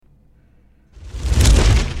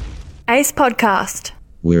Ace Podcast.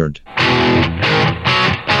 Weird.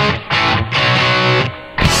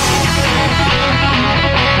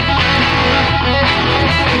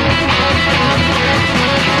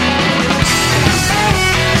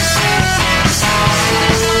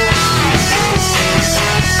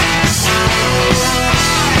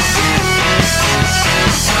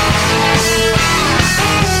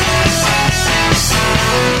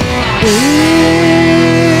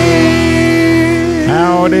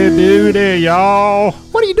 Howdy doody, y'all.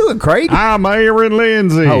 What are you doing, Craig? I'm Aaron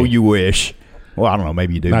Lindsay. Oh, you wish. Well, I don't know.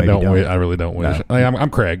 Maybe you do. I Maybe don't. you don't. I really don't wish. No. I'm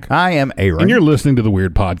Craig. I am Aaron. And you're listening to the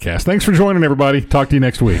Weird Podcast. Thanks for joining, everybody. Talk to you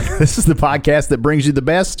next week. This is the podcast that brings you the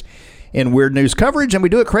best in weird news coverage, and we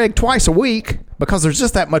do it, Craig, twice a week because there's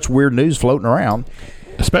just that much weird news floating around.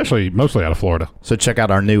 Mostly out of Florida. So check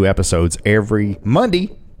out our new episodes every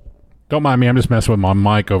Monday. Don't mind me. I'm just messing with my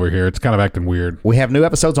mic over here. It's kind of acting weird. We have new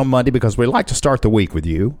episodes on Monday because we like to start the week with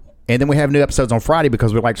you. And then we have new episodes on Friday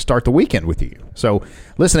because we like to start the weekend with you. So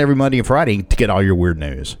listen every Monday and Friday to get all your weird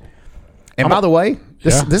news. And by the way,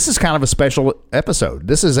 this is kind of a special episode.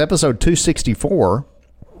 This is episode 264.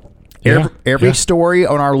 Every story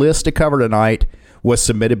on our list to cover tonight was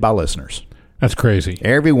submitted by listeners. That's crazy.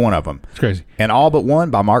 Every one of them. It's crazy. And all but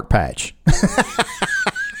one by Mark Patch.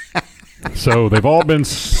 So they've all been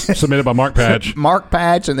submitted by Mark Patch. Mark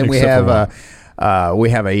Patch, and then we have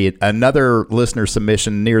another listener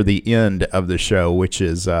submission near the end of the show, which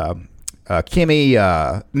is Jules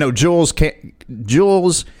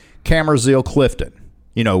Camerzil Clifton.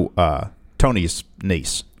 You know, Tony's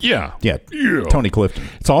niece. Yeah. Tony Clifton.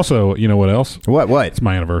 It's also, you know what else? What? It's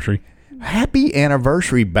my anniversary. Happy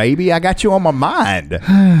anniversary, baby. I got you on my mind.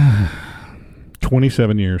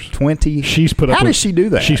 27 years. 20. How does she do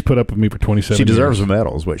that? She's put up with me for 27 years. She deserves a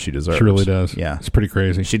medal is what she deserves. She really does. Yeah. It's pretty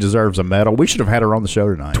crazy. She deserves a medal. We should have had her on the show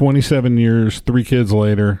tonight. 27 years, 3 kids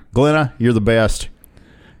later. Glenna, you're the best.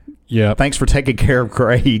 Yeah. Thanks for taking care of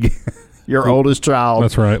Craig, your oldest child.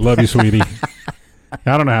 That's right. Love you, sweetie.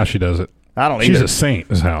 I don't know how she does it. I don't She's either. a saint,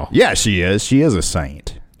 is how. Yeah, she is. She is a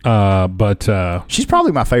saint. But she's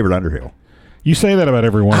probably my favorite Underhill. You say that about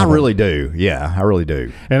everyone. I really do. Yeah, I really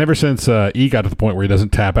do. And ever since E got to the point where he doesn't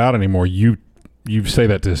tap out anymore, you say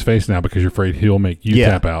that to his face now because you're afraid he'll make you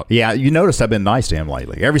tap out. Yeah, you noticed I've been nice to him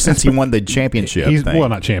lately. Ever since he won the championship thing. Well,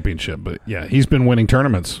 not championship, but yeah, he's been winning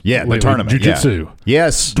tournaments. Yeah, lately. the tournament. Jiu-jitsu. Yeah.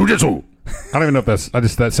 Yes. Jiu-jitsu. I don't even know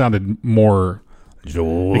if that sounded more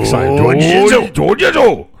exciting.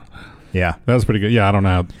 Jiu-jitsu. Yeah. That was pretty good. Yeah, I don't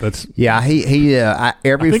know.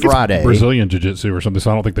 Every Friday. It's Brazilian jiu-jitsu or something,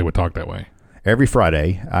 so I don't think they would talk that way. Every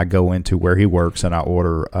Friday, I go into where he works and I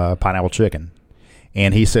order pineapple chicken.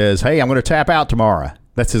 And he says, hey, I'm going to tap out tomorrow.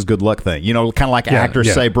 That's his good luck thing. You know, kind of like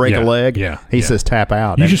actors say break a leg. Yeah. He says tap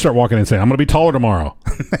out. You should start walking in and saying, I'm going to be taller tomorrow.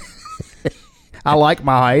 I like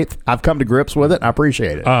my height. I've come to grips with it. I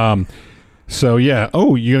appreciate it. So, yeah.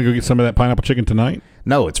 Oh, you going to go get some of that pineapple chicken tonight?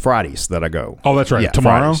 No, it's Fridays that I go. Oh, that's right. Yeah,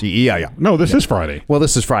 Tomorrow? Fridays. Yeah. No, this is Friday. Well,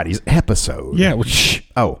 this is Friday's episode. Yeah. Well, shh.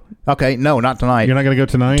 Oh, okay. No, not tonight. You're not going to go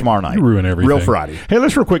tonight? Tomorrow night. You ruin everything. Real Friday. Hey,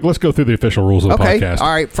 let's go through the official rules of the podcast. All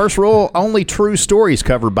right. First rule, only true stories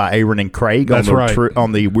covered by Aaron and Craig That's on, right.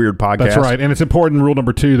 On the Weird Podcast. That's right. And it's important, rule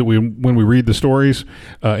number 2, that when we read the stories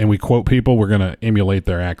and we quote people, we're going to emulate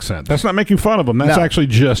their accent. That's not making fun of them. That's actually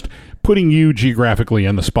just putting you geographically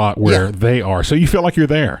in the spot where they are, so you feel like you're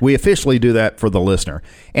there. We officially do that for the listener.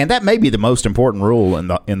 And that may be the most important rule in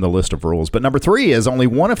the list of rules. But number 3 is only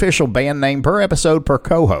one official band name per episode per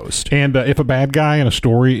co-host. And if a bad guy in a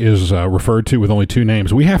story is referred to with only 2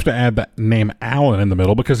 names, we have to add that name Alan in the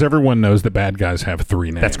middle because everyone knows that bad guys have 3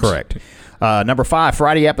 names. That's correct. Number 5,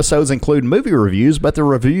 Friday episodes include movie reviews, but the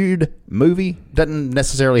reviewed movie doesn't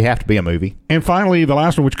necessarily have to be a movie. And finally, the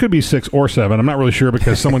last one, which could be 6 or 7, I'm not really sure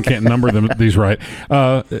because someone can't number these right.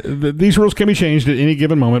 These rules can be changed at any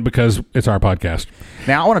given moment because it's our podcast.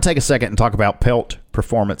 Now, I want to take a second and talk about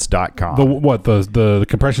peltperformance.com. The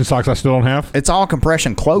compression socks I still don't have? It's all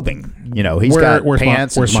compression clothing. You know, he's got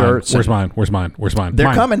pants and shirts. Where's mine?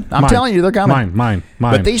 They're coming. I'm telling you, they're coming. Mine.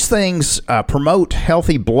 But these things promote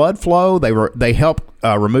healthy blood flow. They help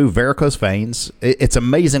remove varicose veins. It's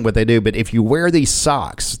amazing what they do. But if you wear these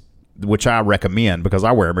socks, which I recommend because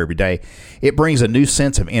I wear them every day, it brings a new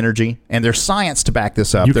sense of energy. And there's science to back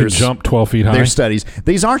this up. You can jump 12 feet high. There's studies.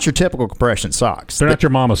 These aren't your typical compression socks. They're not your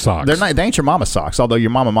mama's socks. They ain't your mama's socks, although your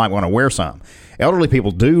mama might want to wear some. Elderly people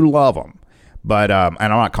do love them. But and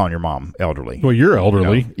I'm not calling your mom elderly. Well, you're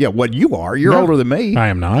elderly. You know? Yeah, what you are. You're older than me. I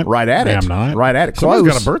am not. Right at it. I am not. Right at it. Close.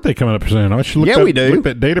 Someone's got a birthday coming up soon. I should look we do. Look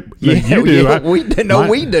at data. Yeah, you do. Yeah,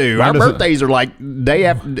 we do. Our birthdays are like 2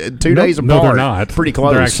 days apart. No, they're not. Pretty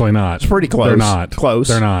close. They're actually not. It's pretty close. They're not. Close.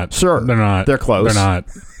 They're not. Sure. They're not. They're close. They're not.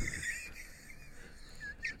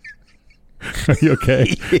 Are you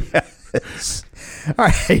okay? Yes. All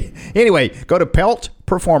right. Anyway, go to Pelt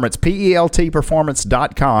Performance, PELT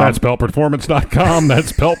Performance.com. That's peltperformance.com.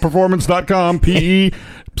 That's peltperformance.com. PE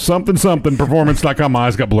something performance.com. My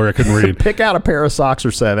eyes got blurry. I couldn't read. Pick out a pair of socks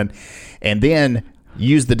or 7, and then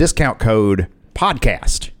use the discount code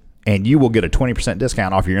podcast, and you will get a 20%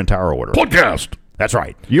 discount off your entire order. Podcast. That's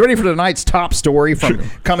right. You ready for tonight's top story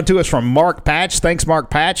coming to us from Mark Patch? Thanks,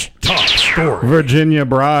 Mark Patch. Top story. Virginia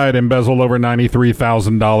bride embezzled over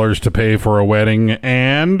 $93,000 to pay for a wedding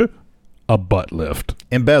and a butt lift.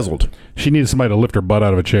 Embezzled. She needed somebody to lift her butt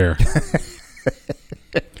out of a chair.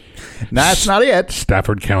 No, that's not it.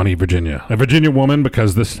 Stafford County, Virginia. A Virginia woman,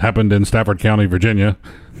 because this happened in Stafford County, Virginia.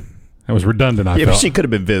 That was redundant, I felt. She could have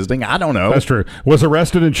been visiting. I don't know. That's true. Was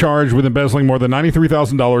arrested and charged with embezzling more than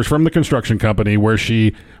 $93,000 from the construction company where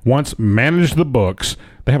she once managed the books.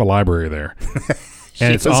 They have a library there.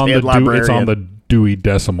 And it's on the Dewey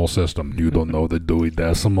Decimal System. You don't know the Dewey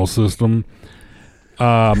Decimal System?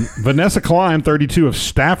 Vanessa Klein, 32, of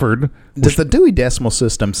Stafford. Does the Dewey Decimal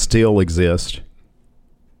System still exist?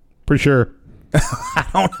 Pretty sure.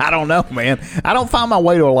 I don't know, man. I don't find my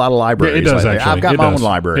way to a lot of libraries. Yeah, it does, actually. I've got my own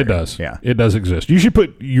library. It does. Yeah. It does exist. You should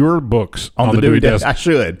put your books on the Dewey Decimal. I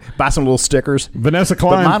should. Buy some little stickers. Vanessa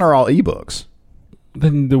Klein. But mine are all ebooks.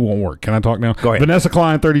 Then it won't work. Can I talk now? Go ahead. Vanessa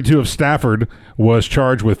Klein, 32, of Stafford, was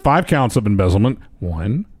charged with 5 counts of embezzlement.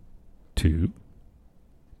 1, 2,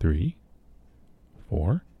 3,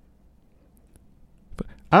 4.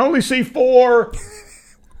 I only see 4.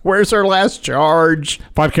 Where's her last charge?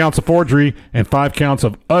 5 counts of forgery and 5 counts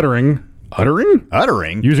of uttering.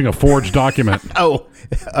 Uttering? Using a forged document. Oh,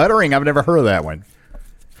 uttering. I've never heard of that one.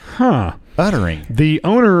 Huh. Uttering. The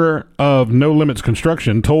owner of No Limits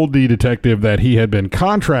Construction told the detective that he had been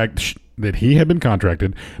contacted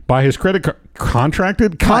by his credit card.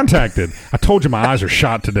 Contacted. I told you my eyes are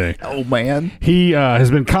shot today. Oh, man. He has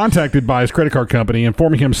been contacted by his credit card company,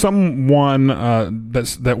 informing him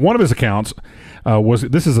that one of his accounts was.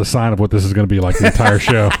 This is a sign of what this is going to be like the entire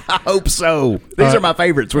show. I hope so. These are my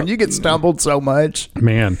favorites. When you get stumbled so much,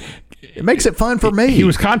 man, it makes it fun for me. He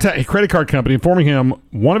was contacting a credit card company, informing him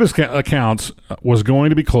one of his accounts was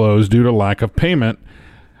going to be closed due to lack of payment.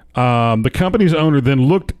 The company's owner then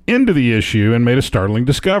looked into the issue and made a startling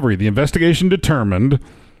discovery. The investigation determined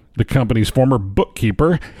the company's former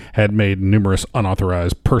bookkeeper had made numerous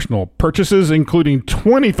unauthorized personal purchases, including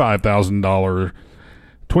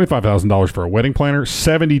 $25,000 for a wedding planner,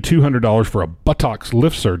 $7,200 for a buttocks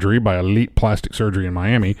lift surgery by Elite Plastic Surgery in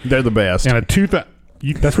Miami. They're the best. And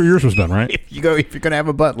that's where yours was done, right? If you're going to have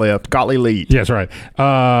a butt lift, Gottlieb Elite. Yes, right.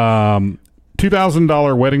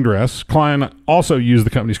 $2,000 wedding dress. Klein also used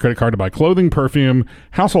the company's credit card to buy clothing, perfume,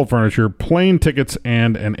 household furniture, plane tickets,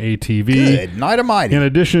 and an ATV. Good night, almighty. In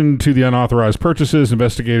addition to the unauthorized purchases,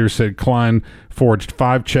 investigators said Klein forged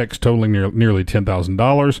 5 checks totaling nearly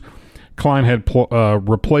 $10,000. Klein had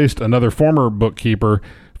replaced another former bookkeeper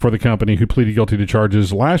for the company who pleaded guilty to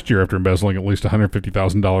charges last year after embezzling at least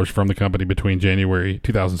 $150,000 from the company between January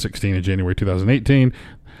 2016 and January 2018.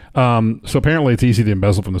 So apparently it's easy to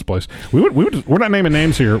embezzle from this place. We're not naming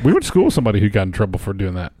names here. We went to school with somebody who got in trouble for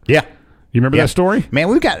doing that. Yeah. You remember that story? Man,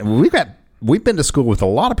 we've been to school with a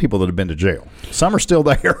lot of people that have been to jail. Some are still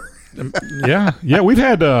there. Yeah. We've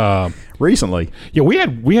had recently. Yeah,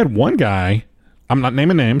 we had one guy. I'm not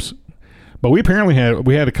naming names, but we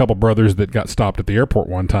had a couple brothers that got stopped at the airport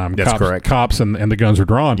one time. That's correct. Cops and the guns were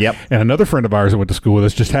drawn. Yep. And another friend of ours that went to school with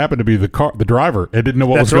us just happened to be the driver and didn't know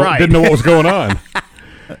what was going on.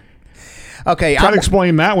 Okay, try to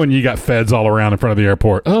explain that when you got feds all around in front of the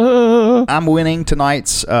airport. I'm winning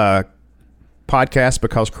tonight's podcast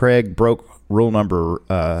because Craig broke rule number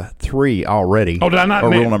 3 already. Oh, did I not? Or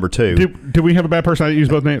rule number 2. Did we have a bad person? I use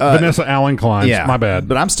both names. Vanessa Allen Klein. Yeah, my bad.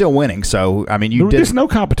 But I'm still winning. So I mean, There's no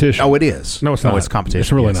competition. Oh, it is. No, it's not. No, it's competition.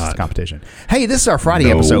 It's really not. It's competition. Hey, this is our Friday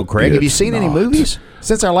episode, Craig. Have you seen any movies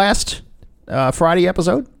since our last Friday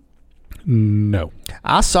episode? No.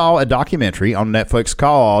 I saw a documentary on Netflix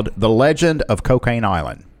called The Legend of Cocaine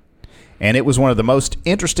Island. And it was one of the most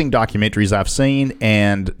interesting documentaries I've seen,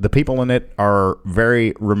 and the people in it are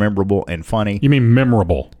very rememberable and funny. You mean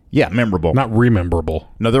memorable? Yeah, memorable. Not rememberable.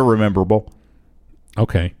 No, they're rememberable.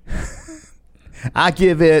 Okay. I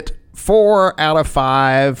give it 4 out of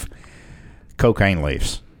 5 cocaine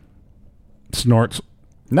leaves. Snorts?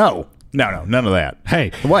 No, none of that.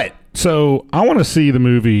 Hey. What? So I want to see the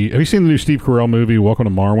movie. Have you seen the new Steve Carell movie, Welcome to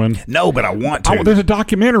Marwin? No, but I want to. There's a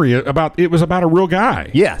documentary about a real guy.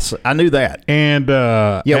 Yes, I knew that. And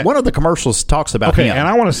one of the commercials talks about him. And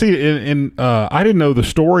I want to see it. I didn't know the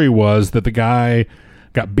story was that the guy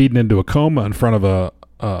got beaten into a coma in front of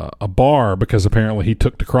a bar because apparently he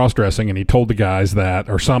took to cross-dressing and he told the guys that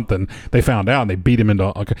or something. They found out and they beat him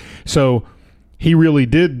into. Okay, so he really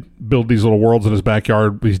did build these little worlds in his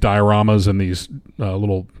backyard, these dioramas and these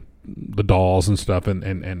the dolls and stuff.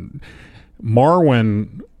 And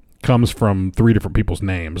Marwyn comes from 3 different people's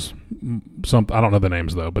names. I don't know the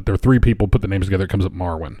names though, but there are 3 people put the names together. It comes up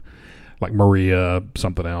Marwyn, like Maria,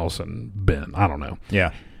 something else, and Ben. I don't know.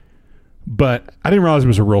 Yeah. But I didn't realize it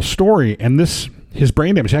was a real story, and his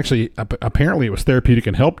brain damage actually apparently it was therapeutic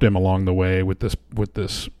and helped him along the way with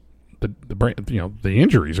the brain, the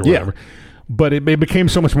injuries or whatever. Yeah. But it became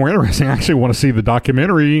so much more interesting. I actually want to see the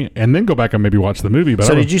documentary and then go back and maybe watch the movie. But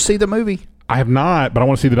so did you see the movie? I have not, but I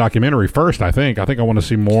want to see the documentary first. I think I want to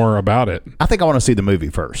see more about it. I think I want to see the movie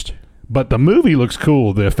first. But the movie looks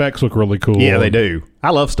cool. The effects look really cool. Yeah, they do. I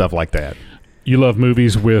love stuff like that. You love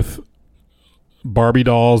movies with Barbie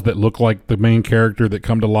dolls that look like the main character that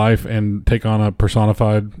come to life and take on a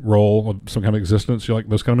personified role of some kind of existence? You like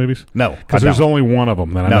those kind of movies? No. Because there's only one of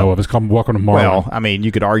them that I know of. It's called Welcome to Marwyn. Well, I mean,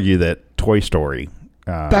 you could argue that Toy Story...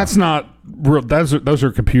 that's not real. Those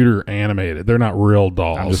are computer animated. They're not real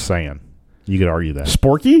dolls. I'm just saying. You could argue that.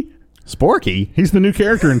 Sporky? Sporky? He's the new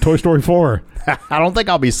character in Toy Story 4. I don't think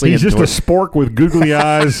I'll be seeing. He's just a spork with googly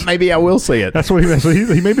eyes. Maybe I will see it. That's what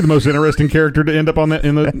he may be the most interesting character to end up on that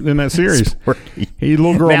in that series.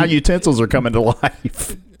 Little girl. Now utensils are coming to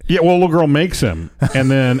life. Yeah, well, little girl makes him,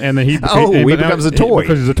 and then he becomes a toy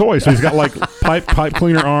because he's a toy. So he's got like pipe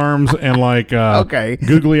cleaner arms and like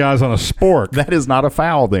googly eyes on a spork. That is not a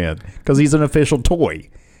foul then, because he's an official toy.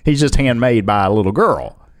 He's just handmade by a little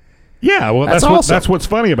girl. Yeah, well, that's what's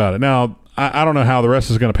funny about it. Now, I don't know how the rest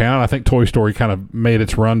is going to pan out. I think Toy Story kind of made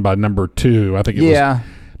its run by number 2. I think it was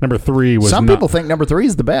number 3 was. Some people think number 3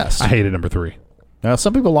 is the best. I hated number 3. Now,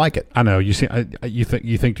 some people like it. I know. You see, you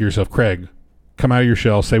think to yourself, Craig, come out of your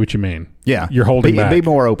shell, say what you mean. Yeah, you're holding back. Be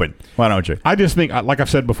more open. Why don't you? I just think, like I've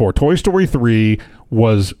said before, Toy Story 3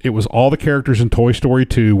 was all the characters in Toy Story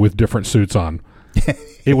 2 with different suits on.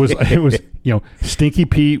 It was Stinky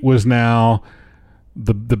Pete was now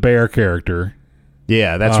the bear character.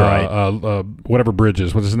 Yeah, that's right. Whatever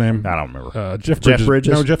Bridges, what's his name? I don't remember. Jeff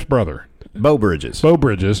Bridges. No, Jeff's brother. Beau Bridges.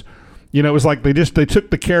 It was like they took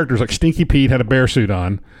the characters, like Stinky Pete had a bear suit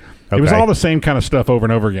on. Okay. It was all the same kind of stuff over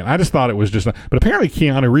and over again. I just thought it was just... But apparently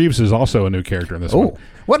Keanu Reeves is also a new character in this one.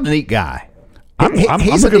 What a neat guy.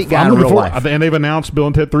 He's a neat guy in real life. And they've announced Bill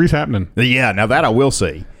and Ted 3's happening. Yeah, now that I will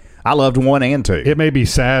see. I loved 1 and 2. It may be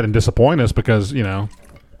sad and disappoint us because,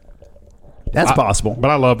 That's possible. But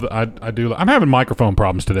I love I do. I'm having microphone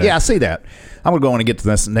problems today. Yeah, I see that. I'm going to go on and get to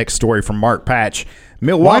this next story from Mark Patch.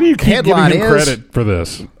 Milwaukee. Why do you keep giving him credit for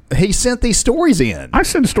this? He sent these stories in. I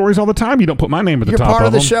send stories all the time. You don't put my name at the top of them. You're part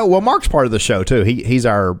of the show. Well, Mark's part of the show too. He's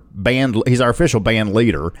our band. He's our official band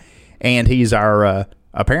leader, and he's our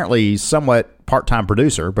apparently somewhat part-time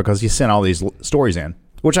producer because he sent all these stories in,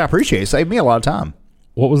 which I appreciate. It saved me a lot of time.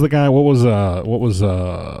 What was the guy? What was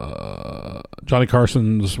Johnny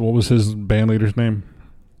Carson's? What was his band leader's name?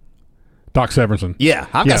 Doc Severinsen. Yeah,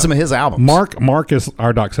 I've got some of his albums. Mark is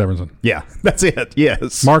our Doc Severinsen. Yeah, that's it.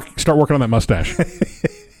 Yes. Mark, start working on that mustache.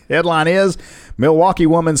 Headline is, Milwaukee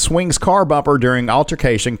woman swings car bumper during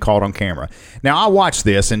altercation caught on camera. Now, I watched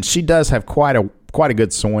this, and she does have quite a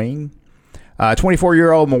good swing. A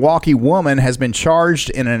 24-year-old Milwaukee woman has been charged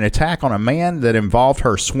in an attack on a man that involved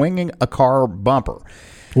her swinging a car bumper.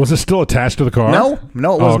 Was it still attached to the car? No,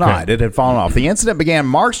 it was not. It had fallen off. The incident began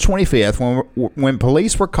March 25th when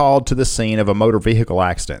police were called to the scene of a motor vehicle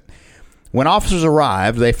accident. When officers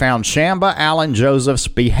arrived, they found Shamba Allen Joseph's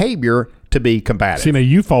behavior to be combative. See, now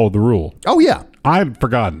you followed the rule. Oh, yeah. I had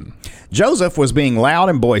forgotten. Joseph was being loud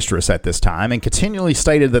and boisterous at this time and continually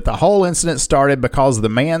stated that the whole incident started because of the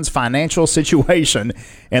man's financial situation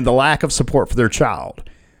and the lack of support for their child.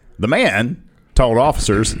 The man told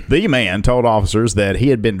officers that he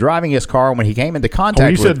had been driving his car when he came into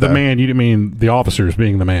contact with you said the man, you didn't mean the officers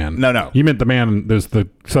being the man. No. You meant the man that's the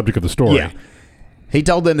subject of the story. Yeah. He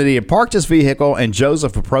told them that he had parked his vehicle and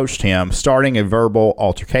Joseph approached him, starting a verbal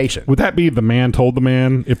altercation. Would that be the man told the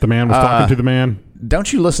man if the man was talking to the man?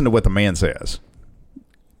 Don't you listen to what the man says?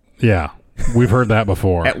 Yeah, we've heard that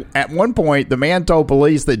before. At one point, the man told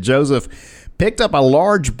police that Joseph picked up a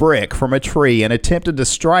large brick from a tree and attempted to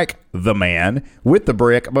strike the man with the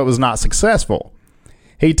brick, but was not successful.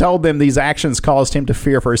 He told them these actions caused him to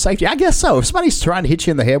fear for his safety. I guess so. If somebody's trying to hit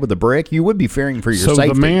you in the head with a brick, you would be fearing for your safety.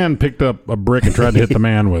 So the man picked up a brick and tried to hit the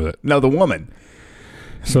man with it. No, the woman.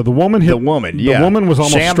 So the woman hit the woman. Yeah, the woman was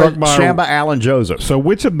almost struck by Shamba Allen Joseph. So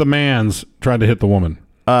which of the mans tried to hit the woman?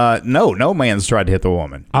 No man's tried to hit the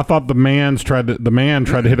woman. I thought the man tried to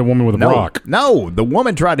hit a woman with a rock. No, the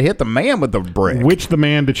woman tried to hit the man with the brick. Which the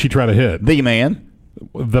man did she try to hit? The man.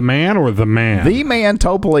 The man or the man? The man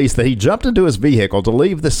told police that he jumped into his vehicle to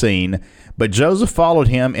leave the scene, but Joseph followed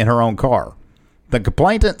him in her own car. The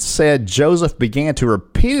complainant said Joseph began to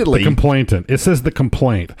repeatedly... The complainant. It says the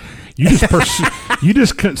complaint. You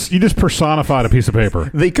just personified a piece of paper.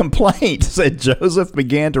 The complaint said Joseph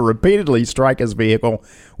began to repeatedly strike his vehicle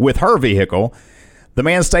with her vehicle. The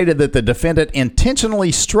man stated that the defendant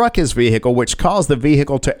intentionally struck his vehicle, which caused the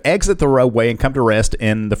vehicle to exit the roadway and come to rest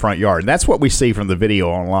in the front yard. And that's what we see from the video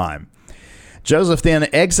online. Joseph then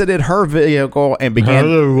exited her vehicle and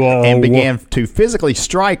began to physically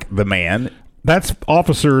strike the man. That's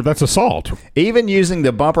assault. Even using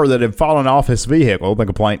the bumper that had fallen off his vehicle, the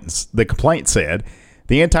complaint said.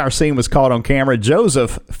 The entire scene was caught on camera.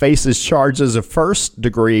 Joseph faces charges of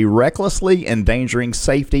first-degree recklessly endangering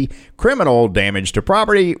safety, criminal damage to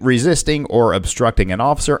property, resisting or obstructing an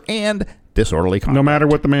officer, and disorderly conduct. No matter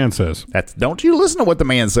what the man says. Don't you listen to what the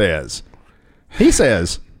man says. He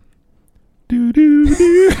says...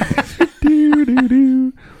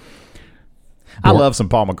 I love some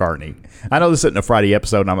Paul McCartney. I know this isn't a Friday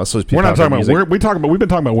episode, and I'm not supposed to be talking about music. We've been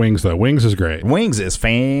talking about Wings, though. Wings is great. Wings is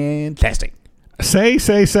fantastic.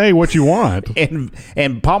 Say what you want.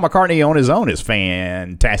 And Paul McCartney on his own is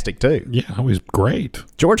fantastic too. Yeah, he's great.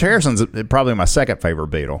 George Harrison's probably my second favorite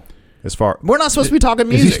Beatle. We're not supposed to be talking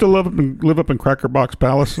music. Does he still live up in Cracker Box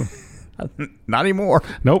Palace? Not anymore.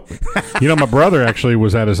 Nope. My brother actually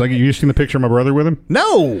was at his. You seen the picture of my brother with him?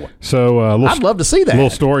 No. So I'd love to see that. Little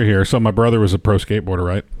story here. So my brother was a pro skateboarder,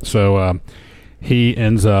 right? So he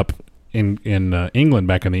ends up in England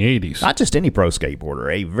back in the 80s. Not just any pro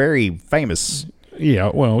skateboarder, a very famous.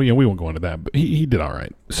 Yeah, well, we won't go into that, but he did all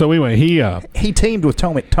right. So anyway, he teamed with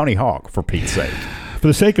Tony Hawk, for Pete's sake. For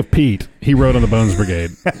the sake of Pete, he rode on the Bones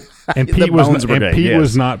Brigade, and Pete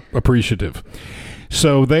was not appreciative.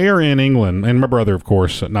 So they are in England, and my brother, of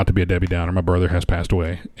course, not to be a Debbie Downer, my brother has passed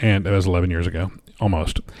away, and it was 11 years ago,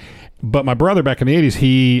 almost. But my brother back in the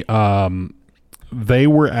 80s,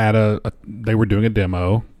 they were doing a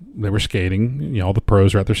demo. They were skating. All the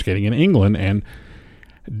pros are out there skating in England, and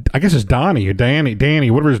I guess it's Danny,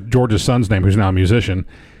 whatever is George's son's name, who's now a musician,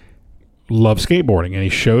 loves skateboarding, and he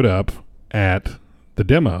showed up at the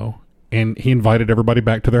demo, and he invited everybody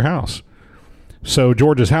back to their house. So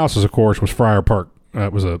George's house, of course, was Friar Park.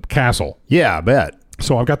 It was a castle. Yeah, I bet.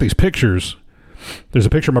 So I've got these pictures. There's a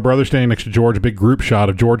picture of my brother standing next to George, a big group shot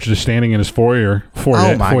of George just standing in his foyer.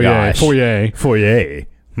 Oh my gosh. Foyer.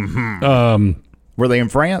 Were they in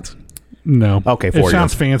France? No. Okay, It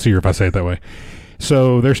sounds fancier if I say it that way.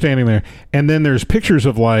 So they're standing there. And then there's pictures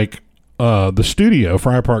of the studio,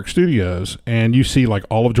 Friar Park Studios, and you see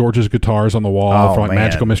all of George's guitars on the wall from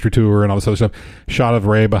Magical Mystery Tour and all this other stuff. Shot of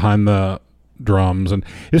Ray behind the drums, and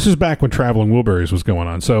this is back when Traveling Wilburys was going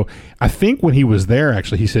on. So I think when he was there,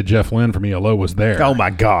 actually, he said Jeff Lynne from ELO was there. Oh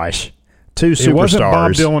my gosh, two superstars. It wasn't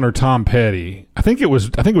Bob Dylan or Tom Petty. I think it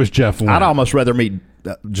was Jeff Lynne. I'd almost rather meet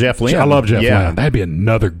Jeff Lynne. I love Jeff Lynne. That'd be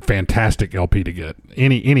another fantastic LP to get.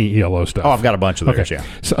 Any ELO stuff. Oh, I've got a bunch of those. Okay. Yeah.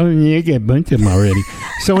 So you get a bunch of them already.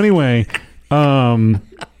 So anyway,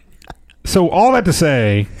 so all that to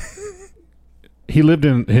say, he lived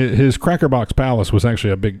in his Cracker Box Palace was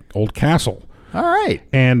actually a big old castle. All right.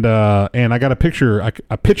 And I got a picture.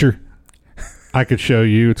 A picture I could show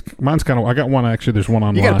you. Mine's kind of. I got one actually. There's one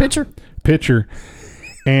online. You got a picture? Picture,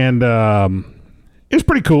 and it's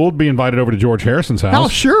pretty cool to be invited over to George Harrison's house. Oh,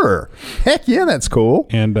 sure. Heck yeah, that's cool.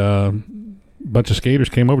 And a bunch of skaters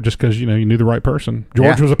came over just because you knew the right person.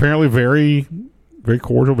 George was apparently very, very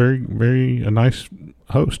cordial, very, very a nice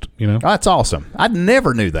host. That's awesome. I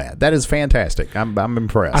never knew that. That is fantastic. I'm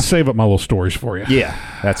impressed. I save up my little stories for you. Yeah,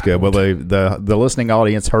 that's good. Well, the listening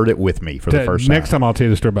audience heard it with me for the first time. Next time I'll tell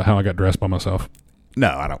you the story about how I got dressed by myself. No,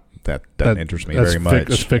 I don't. That doesn't interest me very much.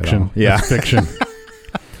 That's fiction. Yeah, that's fiction.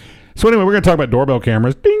 So anyway, we're going to talk about doorbell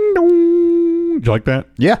cameras. Ding dong. Did you like that?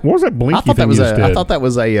 Yeah. What was that blinky thing you just did? I thought that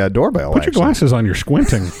was a doorbell. Put your glasses on. You're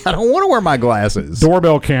squinting. I don't want to wear my glasses.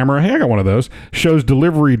 Doorbell camera. Hey, I got one of those. Shows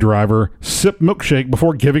delivery driver sip milkshake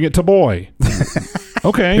before giving it to boy.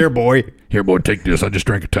 Okay. Here, boy. Here, boy, take this. I just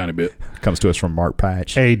drank a tiny bit. Comes to us from Mark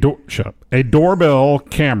Patch. Shut up. A doorbell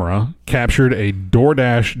camera captured a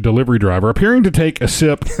DoorDash delivery driver appearing to take a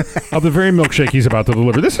sip of the very milkshake he's about to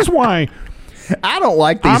deliver. This is why I don't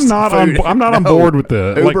like these. I'm not on board with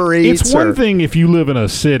the Uber Eats. It's one thing if you live in a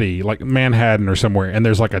city like Manhattan or somewhere, and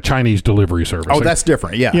there's a Chinese delivery service. Oh, that's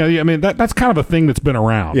different. Yeah. Yeah. I mean that's kind of a thing that's been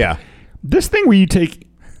around. Yeah. This thing where you take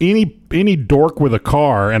any dork with a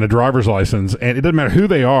car and a driver's license, and it doesn't matter who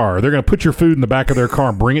they are, they're going to put your food in the back of their car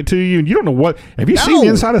and bring it to you, and you don't know what. Have you seen the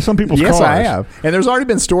inside of some people's cars? Yes, I have. And there's already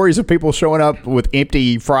been stories of people showing up with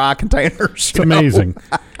empty fry containers. It's amazing.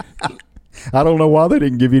 I don't know why they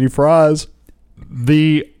didn't give you any fries.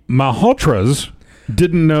 The Malhotras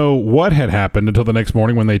didn't know what had happened until the next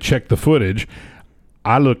morning when they checked the footage.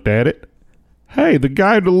 I looked at it. Hey, the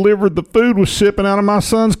guy who delivered the food was sipping out of my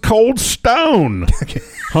son's cold stone.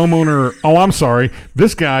 Homeowner, I'm sorry.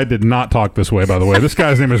 This guy did not talk this way, by the way. This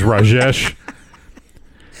guy's name is Rajesh.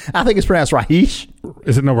 I think it's pronounced Rahesh.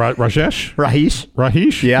 Is it no Rajesh? Rahesh.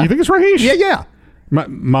 Rahesh? Yeah. You think it's Rahesh? Yeah.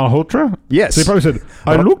 Malhotra? Yes. So he probably said,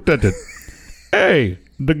 I looked at it. Hey,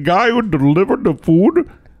 the guy who delivered the food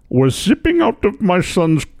was sipping out of my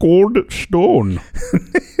son's cold stone.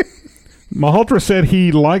 Malhotra said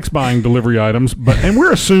he likes buying delivery items, and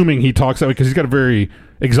we're assuming he talks that way because he's got a very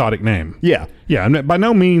exotic name. Yeah. Yeah, and by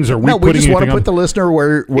no means are we No, we putting just want to anything put the listener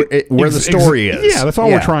where the story is. Yeah, that's all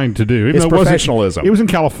we're trying to do. Even It's though professionalism. It was in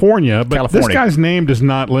California, but California. this guy's name does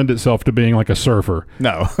not lend itself to being like a surfer.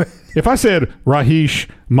 No. If I said Rahesh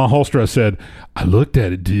Malhotra said, I looked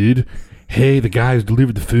at it, dude. Hey, the guy who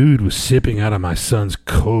delivered the food was sipping out of my son's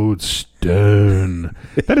cold stone.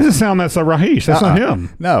 That doesn't sound that's a Rahesh. That's not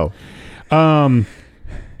him. No.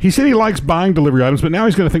 He said he likes buying delivery items, but now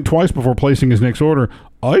he's going to think twice before placing his next order.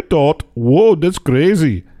 I thought, whoa, that's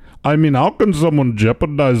crazy. I mean, how can someone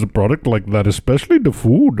jeopardize a product like that, especially the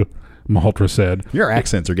food? Malhotra said. Your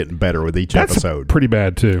accents are getting better with each That's episode. Pretty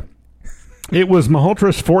bad, too. It was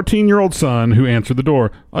Malhotra's 14-year-old son who answered the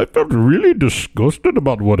door. I felt really disgusted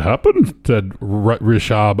about what happened, said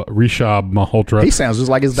Rishab Malhotra. He sounds just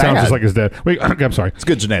like his dad. Sounds just like his dad. Wait, I'm sorry. It's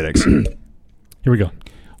good genetics. Here we go.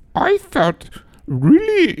 I felt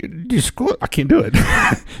really disgusted. I can't do it.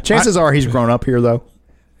 Chances are he's grown up here, though.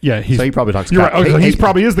 Yeah, So he probably talks. You're right. Oh, he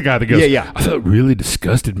probably is the guy that goes. Yeah. I felt really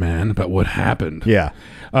disgusted, man, about what happened. Yeah.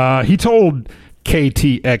 He told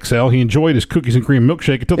KTXL he enjoyed his cookies and cream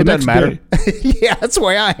milkshake until the next doesn't matter. day. Yeah, that's the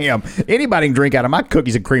way I am. Anybody can drink out of my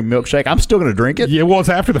cookies and cream milkshake. I'm still going to drink it. Yeah, well, it's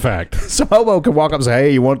after the fact. So Hobo can walk up and say,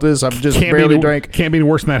 hey, you want this? I'm just barely drink. Can't be any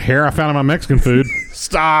worse than that hair I found in my Mexican food.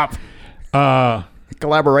 Stop.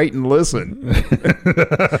 Collaborate and listen.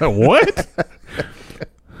 What?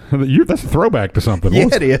 That's a throwback to something. Yeah,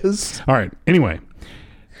 it is. All right. Anyway.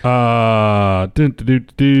 You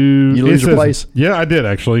lose your place? Yeah, I did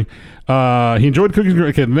actually. He enjoyed cookies.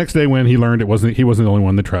 Okay, the next day when he learned he wasn't the only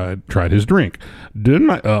one that tried his drink. Didn't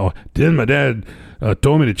my dad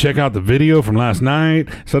told me to check out the video from last night?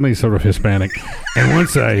 Suddenly he's sort of Hispanic. And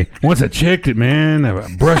once I checked it, man,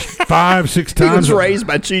 I brushed 5-6 times. He was raised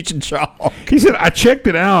by Cheech and Chong. He said, I checked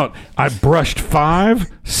it out. I brushed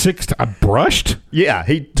 5-6 I brushed? Yeah,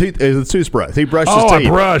 the toothbrush. He brushed his teeth. I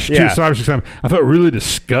brushed 5-6 times. I felt really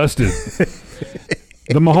disgusted.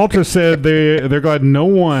 The Malhotra said they're glad no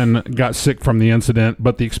one got sick from the incident,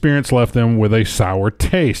 but the experience left them with a sour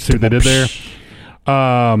taste. See what they did there?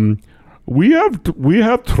 We have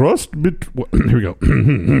trust. Here we go.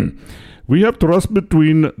 We have trust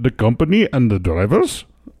between the company and the drivers.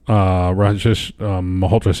 Rajesh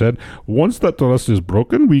Malhotra said, once that trust is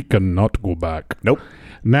broken, we cannot go back. Nope.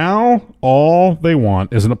 Now, all they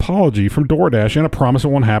want is an apology from DoorDash and a promise it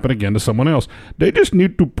won't happen again to someone else. They just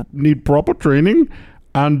need proper training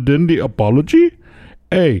and then the apology.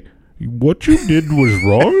 Hey, what you did was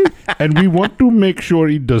wrong, and we want to make sure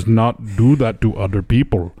he does not do that to other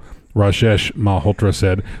people, Rajesh Malhotra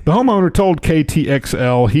said. The homeowner told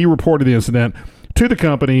KTXL he reported the incident to the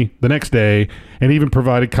company the next day and even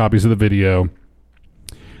provided copies of the video.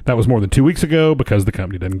 That was more than 2 weeks ago because the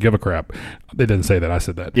company didn't give a crap. They didn't say that. I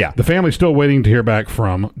said that. Yeah. The family's still waiting to hear back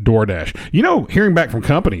from DoorDash. You know, hearing back from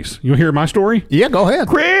companies. You hear my story? Yeah, go ahead.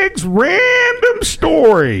 Craig's random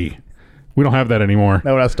story. We don't have that anymore.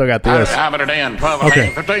 No, I still got this.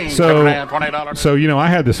 Okay. So, you know, I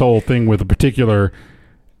had this whole thing with a particular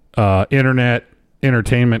internet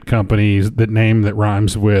entertainment companies that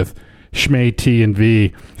rhymes with Schmay T and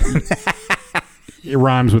V. It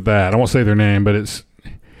rhymes with that. I won't say their name, but it's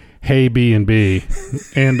Hey B and B.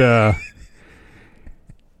 And it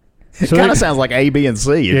kind of sounds like A, B, and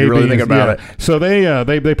C if you really think about it. So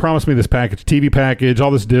they promised me this package, TV package,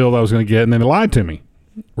 all this deal that I was going to get, and then they lied to me.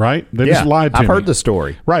 Right? They just lied to me. I've heard the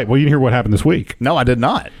story. Right. Well, you didn't hear what happened this week. No, I did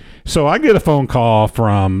not. So I get a phone call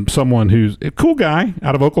from someone who's a cool guy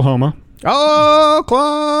out of Oklahoma.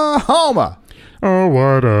 Oklahoma. Oh,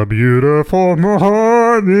 what a beautiful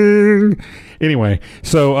morning. Anyway,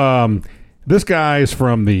 so this guy is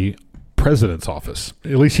from the president's office.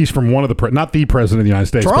 At least he's from one of the not the president of the United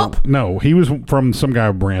States. Trump? No, he was from some guy,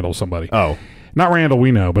 Randall, somebody. Oh. Not Randall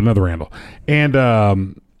we know, but another Randall. And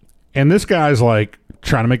And this guy's like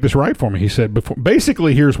trying to make this right for me. He said,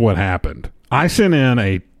 basically, here's what happened. I sent in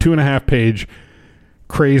a 2.5-page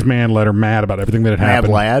crazed man letter, mad about everything that had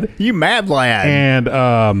happened. Mad lad? You mad lad.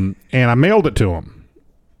 And I mailed it to him.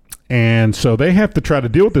 And so they have to try to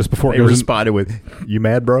deal with this before they it goes responded with, "You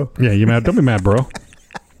mad, bro?" Yeah, you mad? Don't be mad, bro.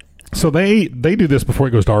 So they do this before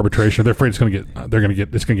it goes to arbitration. They're afraid it's going to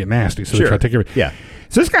get nasty. So they try to take care of it. Yeah.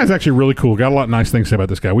 So this guy's actually really cool. Got a lot of nice things to say about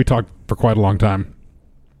this guy. We talked for quite a long time,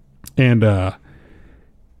 and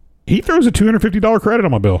he throws a $250 credit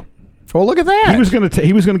on my bill. Well, look at that. He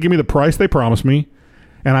was going to give me the price they promised me,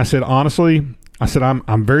 and I said honestly,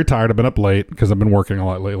 I'm very tired. I've been up late because I've been working a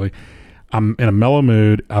lot lately. I'm in a mellow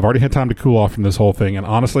mood. I've already had time to cool off from this whole thing, and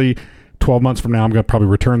honestly, 12 months from now, I'm going to probably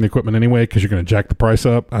return the equipment anyway because you're going to jack the price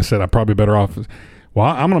up. I said I'm probably better off. Well,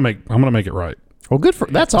 I'm going to make it right. Well,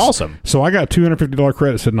 that's awesome. So I got $250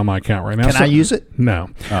 credit sitting on my account right now. Can I use it? No.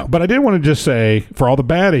 Oh. But I did want to just say, for all the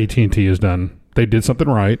bad AT&T has done, they did something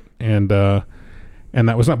right, and that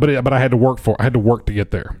was not. But I had to work to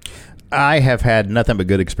get there. I have had nothing but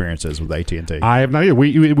good experiences with AT&T. I have not either.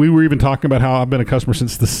 We were even talking about how I've been a customer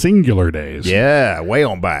since the Singular days. Yeah, way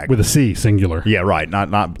on back. With a C, Singular. Yeah, right.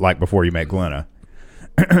 Not like before you met Glenna.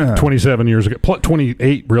 27 years ago.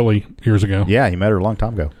 28 really years ago. Yeah, you met her a long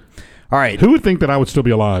time ago. All right. Who would think that I would still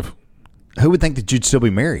be alive? Who would think that you'd still be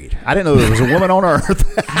married? I didn't know there was a woman on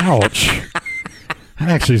Earth. Ouch. That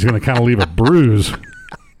actually is going to kind of leave a bruise.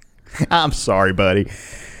 I'm sorry, buddy.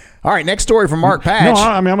 All right, next story from Mark Patch. No,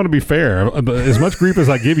 I'm going to be fair. As much grief as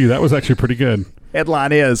I give you, that was actually pretty good.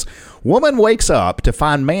 Headline is, woman wakes up to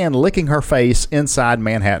find man licking her face inside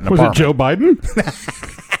Manhattan apartment. Was it Joe Biden?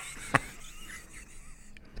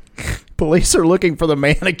 Police are looking for the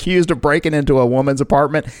man accused of breaking into a woman's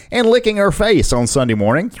apartment and licking her face on Sunday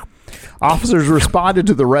morning. Officers responded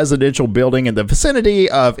to the residential building in the vicinity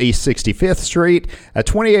of East 65th Street. A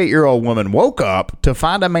 28-year-old woman woke up to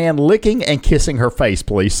find a man licking and kissing her face,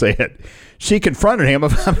 police said. She confronted him.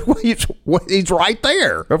 He's right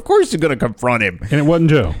there. Of course you're going to confront him. And it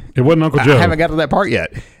wasn't Joe. It wasn't Uncle Joe. I haven't got to that part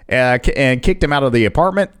yet. And kicked him out of the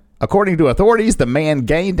apartment. According to authorities, the man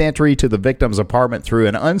gained entry to the victim's apartment through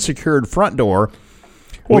an unsecured front door.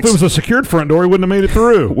 Well, if it was a secured front door, he wouldn't have made it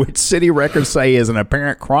through. Which city records say is an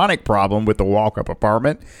apparent chronic problem with the walk-up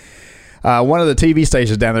apartment. One of the TV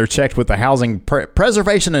stations down there checked with the Housing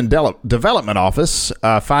Preservation and Development Office,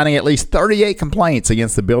 finding at least 38 complaints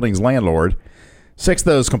against the building's landlord. 6 of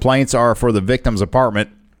those complaints are for the victim's apartment,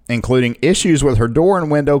 including issues with her door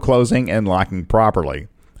and window closing and locking properly.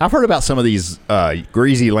 I've heard about some of these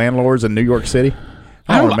greasy landlords in New York City.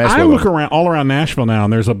 I look around all around Nashville now,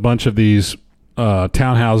 and there's a bunch of these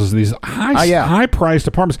townhouses, these high-priced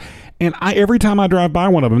apartments. And every time I drive by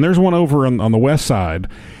one of them, there's one over on the west side,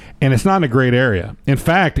 and it's not in a great area. In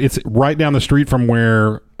fact, it's right down the street from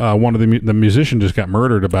where one of the musicians just got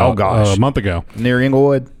murdered about a month ago. Near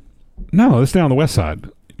Inglewood? No, it's down on the west side.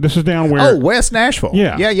 This is down where... Oh, West Nashville.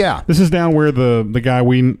 Yeah. This is down where the guy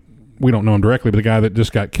we don't know him directly, but the guy that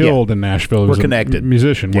just got killed in Nashville was connected. A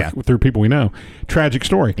musician through people we know. Tragic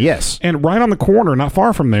story. Yes. And right on the corner, not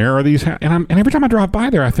far from there, are these... And every time I drive by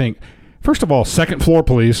there, I think, first of all, second floor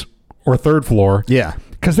police or third floor. Yeah.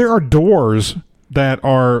 Because there are doors that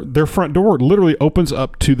are... Their front door literally opens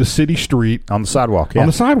up to the city street. On the sidewalk, On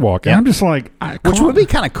the sidewalk. And I'm just like... Which would be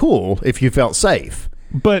kind of cool if you felt safe.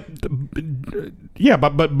 But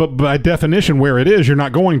by definition, where it is, you're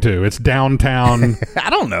not going to. It's downtown. I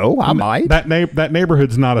don't know. I might. That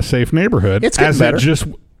neighborhood's not a safe neighborhood. It's getting better.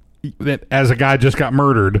 As a guy just got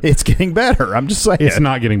murdered. It's getting better. I'm just saying. It's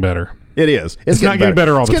not getting better. It is. It's not getting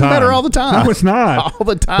better all the time. It's getting better all the time. No, it's not. All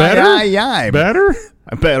the time. Better? Better?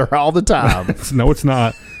 Better all the time. No, it's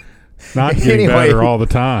not. Not getting better all the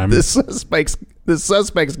time. The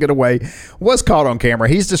suspect's getaway was caught on camera.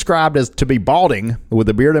 He's described as to be balding with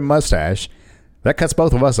a beard and mustache. That cuts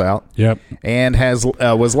both of us out. Yep. And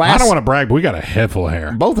was last... I don't want to brag, but we got a head full of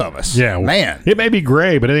hair. Both of us. Yeah. Man. It may be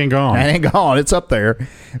gray, but it ain't gone. It ain't gone. It's up there.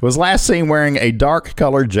 Was last seen wearing a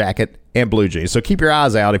dark-colored jacket and blue jeans. So keep your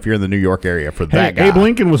eyes out if you're in the New York area for that guy. Abe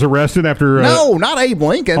Lincoln was arrested after... No, not Abe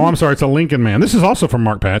Lincoln. Oh, I'm sorry. It's a Lincoln man. This is also from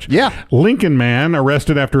Mark Patch. Yeah. Lincoln man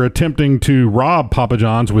arrested after attempting to rob Papa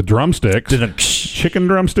John's with drumsticks. Chicken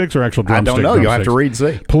drumsticks or actual drumsticks? I don't know. You'll have to read and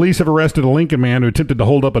see. Police have arrested a Lincoln man who attempted to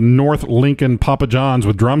hold up a North Lincoln Papa John's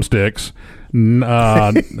with drumsticks.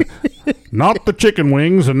 Not the chicken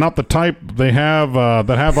wings and not the type they have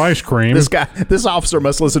that have ice cream. This officer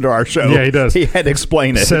must listen to our show. Yeah, he does. He had to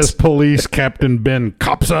explain it. Says police Captain Ben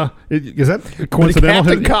Kopsa. Is that coincidental?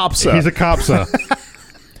 Captain Kopsa. He's a Kopsa.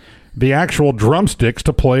 The actual drumsticks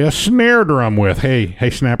to play a snare drum with. Hey,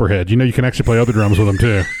 Snapperhead. You know you can actually play other drums with them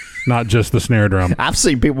too. not just the snare drum. I've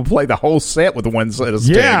seen people play the whole set with one set of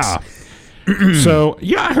sticks. Yeah. So,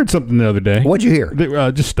 I heard something the other day. What'd you hear?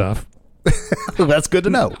 Just stuff. That's good to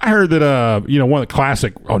know. I heard that, one of the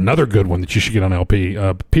classic, another good one that you should get on LP,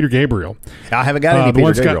 Peter Gabriel. I haven't got any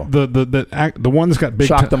Peter Gabriel. The one that's got big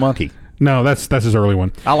Shock the Monkey. No, that's his early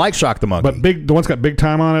one. I like Shock the Monkey. But the one's got Big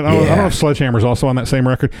Time on it. I don't know if Sledgehammer's also on that same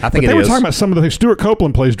record. I think they were talking about some of the things. Stuart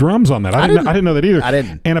Copeland plays drums on that. I didn't know that either. I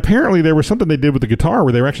didn't. And apparently there was something they did with the guitar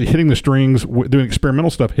where they were actually hitting the strings, doing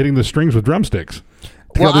experimental stuff, hitting the strings with drumsticks.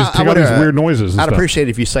 Take out these weird noises and I'd stuff. appreciate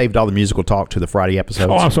it if you saved all the musical talk to the Friday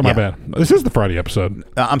episodes. Oh, I'm sorry, my bad. This is the Friday episode.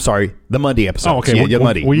 I'm sorry, the Monday episode. Oh, okay.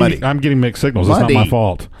 Monday. I'm getting mixed signals. It's not my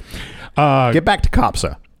fault. Get back to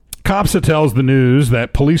COPSA. COPSA tells the news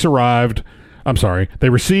that police arrived. I'm sorry. They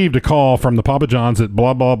received a call from the Papa John's at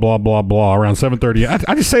blah, blah, blah, blah, blah around 7:30.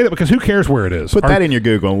 I just say that because who cares where it is? Put that in your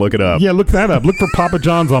Google and look it up. Yeah, look that up. Look for Papa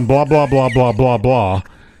John's on blah, blah, blah, blah, blah, blah.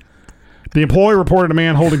 The employee reported a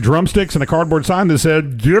man holding drumsticks and a cardboard sign that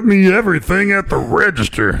said, "Give me everything at the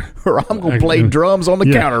register." Or I'm going to play drums on the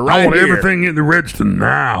counter right I want here. everything in the register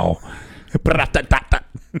now. The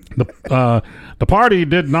party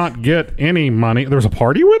did not get any money. There was a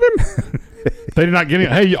party with him? They did not get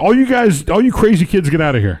any. Hey, all you crazy kids, get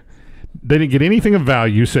out of here. They didn't get anything of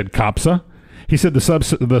value, said COPSA. He said the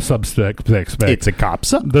suspect. It's a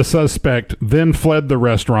COPSA. The suspect then fled the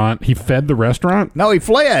restaurant. He fed the restaurant? No, he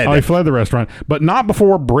fled. Oh, he fled the restaurant, but not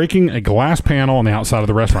before breaking a glass panel on the outside of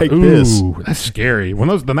the restaurant. Take Ooh, this. That's scary. When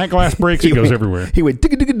that glass breaks, it goes everywhere. He went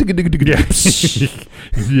Yeah.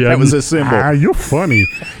 That was his symbol. You're funny.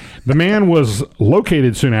 The man was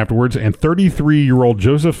located soon afterwards, and 33-year-old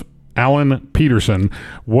Joseph Allen Peterson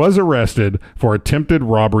was arrested for attempted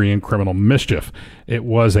robbery and criminal mischief. It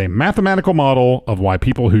was a mathematical model of why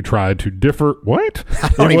people who tried to differ... What? I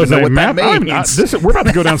don't even know what that means. We're about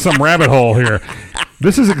to go down some rabbit hole here.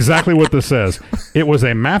 This is exactly what this says. It was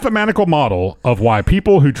a mathematical model of why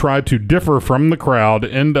people who tried to differ from the crowd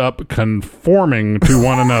end up conforming to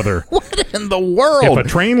one another. What in the world? If a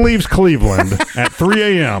train leaves Cleveland at 3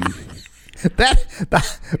 a.m.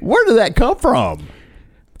 Where did that come from?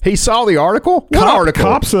 He saw the article? What article?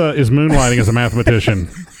 COPSA is moonlighting as a mathematician.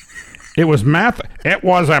 It was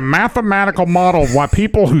a mathematical model of why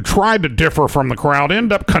people who tried to differ from the crowd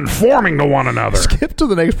end up conforming to one another. Skip to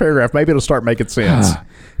the next paragraph. Maybe it'll start making sense.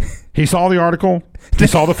 He saw the article. He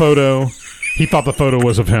saw the photo. He thought the photo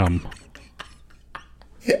was of him.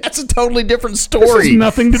 That's a totally different story. This has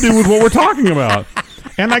nothing to do with what we're talking about.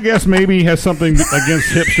 And I guess maybe he has something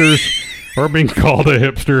against hipsters or being called a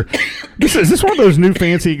hipster. Is this one of those new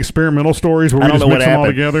fancy experimental stories where we just mix them all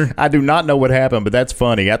together? I do not know what happened, but that's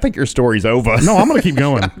funny. I think your story's over. No, I'm going to keep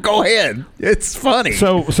going. Go ahead. It's funny.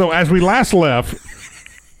 So as we last left,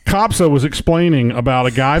 COPSA was explaining about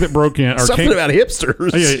a guy that broke in. Something about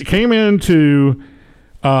hipsters. Yeah, came into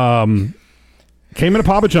Papa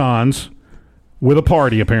John's with a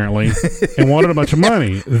party, apparently, and wanted a bunch of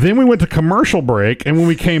money. Then we went to commercial break, and when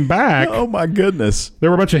we came back... Oh, my goodness. There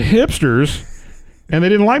were a bunch of hipsters, and they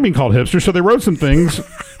didn't like being called hipsters, so they wrote some things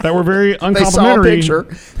that were very uncomplimentary. They saw a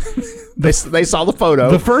picture. They saw the photo.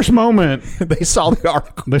 The first moment... They saw the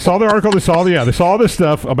article. They saw the article. They saw all this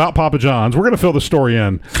stuff about Papa John's. We're going to fill the story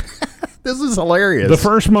in. This is hilarious. The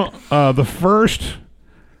first moment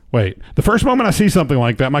I see something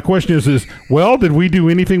like that, my question is, well, did we do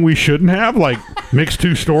anything we shouldn't have, like mix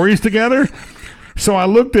two stories together? So I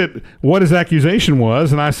looked at what his accusation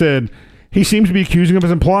was, and I said, he seems to be accusing him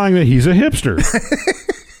as implying that he's a hipster.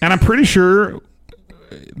 And I'm pretty sure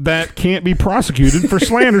that can't be prosecuted for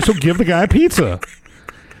slander, so give the guy a pizza.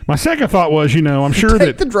 My second thought was, I'm sure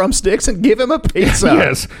Take the drumsticks and give him a pizza.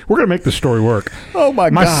 Yes, we're going to make this story work. Oh, my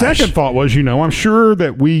gosh. My second thought was, I'm sure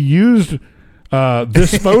that we used...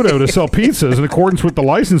 this photo to sell pizzas in accordance with the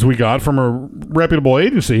license we got from a reputable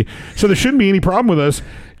agency. So there shouldn't be any problem with us.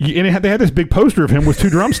 And they had this big poster of him with two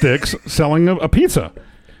drumsticks selling a pizza.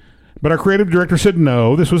 But our creative director said,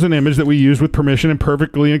 no, this was an image that we used with permission and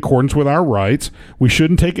perfectly in accordance with our rights. We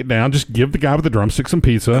shouldn't take it down. Just give the guy with the drumsticks some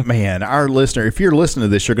pizza. Man, our listener, if you're listening to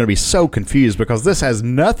this, you're going to be so confused because this has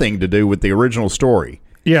nothing to do with the original story.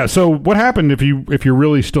 Yeah, so what happened, if you're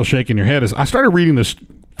really still shaking your head, is I started reading this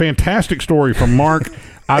fantastic story from Mark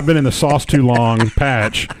I've been in the sauce too long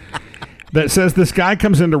patch that says this guy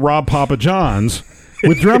comes in to rob Papa John's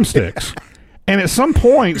with drumsticks, and at some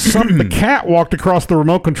point the cat walked across the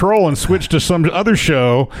remote control and switched to some other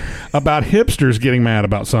show about hipsters getting mad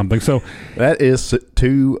about something. So that is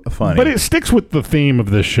too funny, but it sticks with the theme of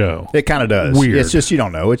this show. It kind of does. Weird. It's just, you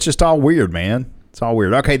don't know, it's just all weird, man. It's all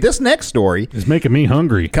weird. Okay, this next story is making me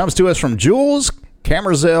hungry. Comes to us from Jules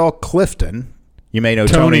Camerzell Clifton. You may know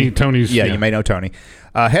Tony. Tony's. Yeah, you may know Tony.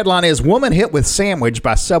 Headline is, woman hit with sandwich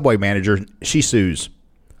by Subway manager. She sues.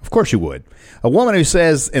 Of course you would. A woman who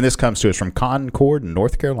says, and this comes to us from Concord,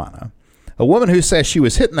 North Carolina, a woman who says she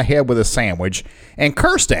was hit in the head with a sandwich and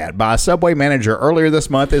cursed at by a Subway manager earlier this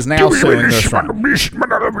month is now suing the restaurant.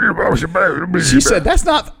 She said, that's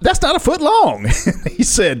not a foot long. He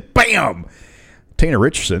said, bam. Tina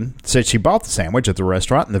Richardson said she bought the sandwich at the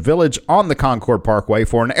restaurant in the Village on the Concord Parkway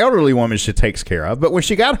for an elderly woman she takes care of. But when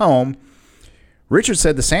she got home, Richard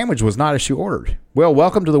said the sandwich was not as she ordered. Well,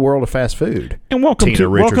 welcome to the world of fast food. And welcome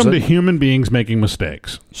to human beings making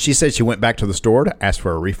mistakes. She said she went back to the store to ask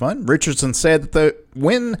for a refund. Richardson said that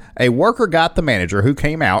when a worker got the manager, who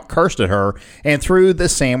came out, cursed at her, and threw the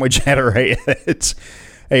sandwich at her head.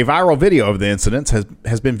 A viral video of the incident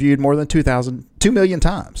has been viewed more than 2 million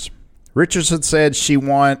times. Richardson said she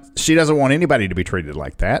doesn't want anybody to be treated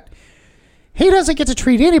like that. He doesn't get to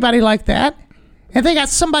treat anybody like that. And they got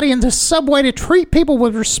somebody in the Subway to treat people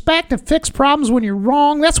with respect and fix problems when you're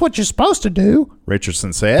wrong. That's what you're supposed to do,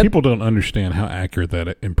 Richardson said. People don't understand how accurate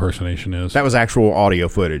that impersonation is. That was actual audio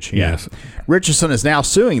footage. Yes. Richardson is now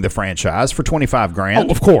suing the franchise for $25,000.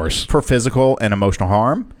 Oh, of course. For physical and emotional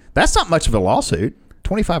harm. That's not much of a lawsuit.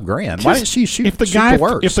 $25,000. Why didn't she shoot the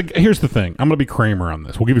works? Here's the thing. I'm going to be Kramer on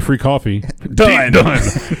this. We'll give you free coffee. Done.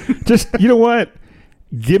 Just, you know what?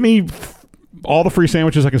 Give me all the free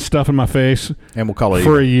sandwiches I can stuff in my face, and we'll call it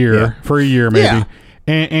for a year. Yeah. For a year, maybe. Yeah.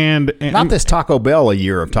 And not this Taco Bell a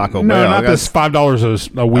year of Taco Bell. No, not this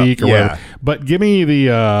 $5 a week or whatever. But give me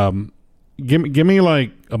the give me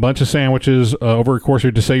like a bunch of sandwiches over a course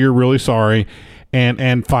of to say you're really sorry,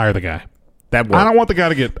 and fire the guy. That works. I don't want the guy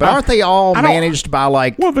to get. But aren't they all managed by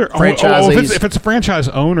franchisees? If it's a franchise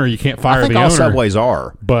owner, you can't fire the owner. I think all Subways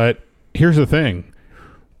are. But here's the thing.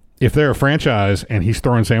 If they're a franchise and he's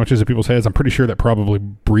throwing sandwiches at people's heads, I'm pretty sure that probably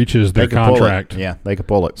breaches their contract. Yeah, they could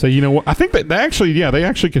pull it. So you know what? I think that they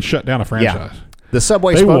actually can shut down a franchise. Yeah. The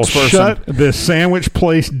Subway spokesperson will shut this sandwich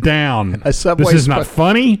place down. This is not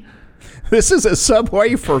funny. This is a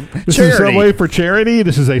Subway for charity. This is a Subway for charity.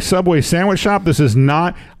 This is a Subway sandwich shop. This is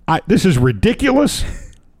not. This is ridiculous.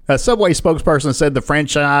 A Subway spokesperson said the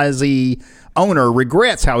franchisee owner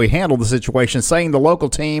regrets how he handled the situation, saying the local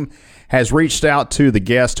team has reached out to the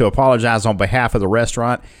guest to apologize on behalf of the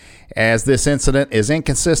restaurant, as this incident is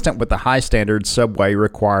inconsistent with the high standards Subway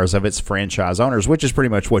requires of its franchise owners, which is pretty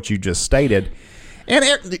much what you just stated. And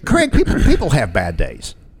Craig, people have bad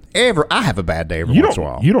days. I have a bad day every once in a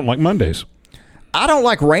while. You don't like Mondays. I don't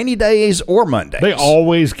like rainy days or Mondays. They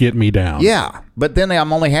always get me down. Yeah, but then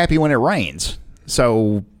I'm only happy when it rains.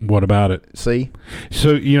 So what about it? See, so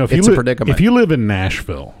if it's a predicament. If you live in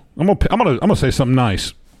Nashville, I'm gonna say something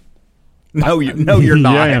nice. No, you're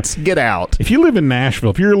not. Yeah. Get out. If you live in Nashville,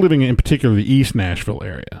 if you're living in particular the East Nashville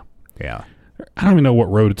area, yeah, I don't even know what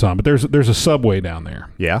road it's on, but there's a Subway down there.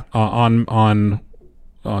 Yeah, on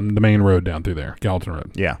the main road down through there, Gallatin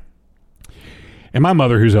Road. Yeah. And my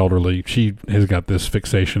mother, who's elderly, she has got this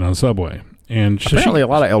fixation on Subway. And apparently a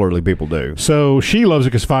lot of elderly people do. So she loves it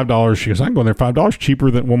because $5. She goes, I can go in there $5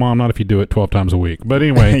 cheaper than, well, Mom, not if you do it 12 times a week. But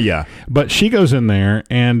anyway. Yeah. But she goes in there,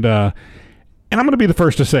 and I'm going to be the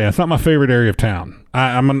first to say, it's not my favorite area of town.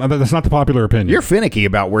 That's not the popular opinion. You're finicky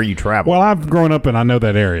about where you travel. Well, I've grown up and I know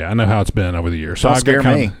that area. I know how it's been over the years. So don't scare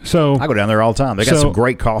me. So I go down there all the time. They got some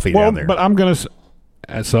great coffee down there. But I'm going to...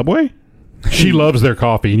 At Subway? She loves their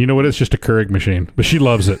coffee, and you know what? It's just a Keurig machine, but she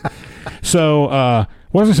loves it. So,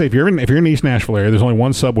 what was I say? If you're in the East Nashville area, there's only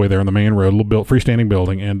one Subway there on the main road, a little freestanding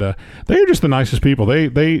building, and they're just the nicest people.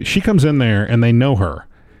 She comes in there, and they know her,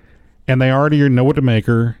 and they already know what to make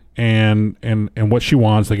her, and what she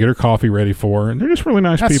wants. They get her coffee ready for her, and they're just really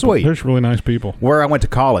nice people. Sweet. They're just really nice people. Where I went to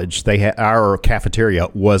college, our cafeteria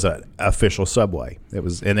was an official Subway. It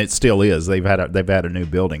was, and it still is. They've had a new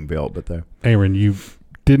building built, but Aaron, you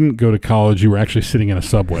didn't go to college. You were actually sitting in a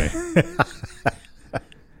Subway.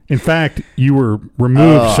 In fact, you were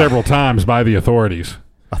removed several times by the authorities.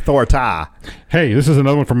 Authority. Hey, this is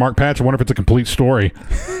another one from Mark Patch. I wonder if it's a complete story.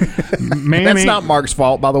 That's not Mark's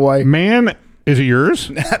fault, by the way. Man, is it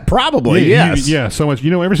yours? Probably, yes. Yeah, so much.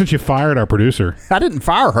 Ever since you fired our producer. I didn't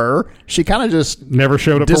fire her. She kind of just never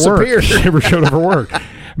showed up disappeared. For work. Never showed up for work.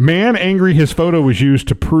 Man angry his photo was used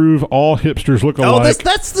to prove all hipsters look alike. Oh,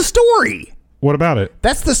 that's the story. What about it?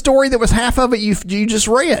 That's the story that was half of it you just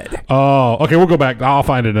read. Oh, okay. We'll go back. I'll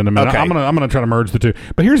find it in a minute. Okay. I'm gonna try to merge the two.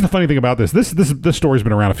 But here's the funny thing about this. This story's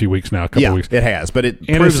been around a few weeks now, a couple of weeks. It has, but it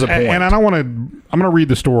proves a point. And I don't want to. I'm gonna read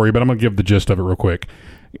the story, but I'm gonna give the gist of it real quick.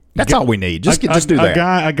 That's all we need. Just do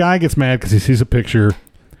that. A guy gets mad because he sees a picture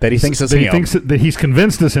That he thinks it's that him. He thinks that he's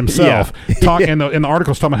convinced us himself. Yeah. And the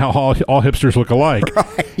article's talking about how all hipsters look alike.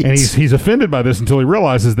 Right. And he's offended by this until he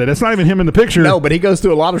realizes that it's not even him in the picture. No, but he goes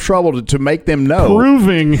through a lot of trouble to make them know.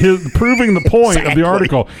 Proving the point of the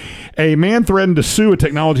article. A man threatened to sue a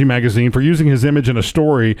technology magazine for using his image in a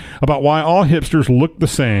story about why all hipsters look the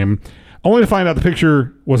same, only to find out the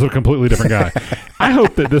picture was a completely different guy. I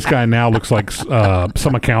hope that this guy now looks like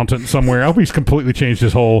some accountant somewhere. I hope he's completely changed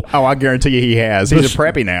his whole... Oh, I guarantee you he has. He's a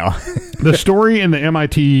preppy now. The story in the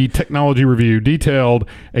MIT Technology Review detailed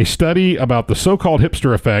a study about the so-called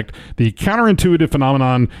hipster effect, the counterintuitive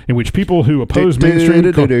phenomenon in which people who oppose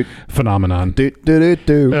mainstream phenomenon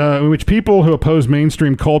in which people who oppose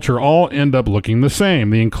mainstream culture all end up looking the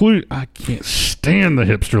same. I can't stand the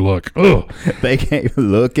hipster look. Ugh. They came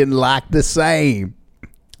looking like the same.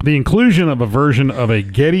 The inclusion of a version of a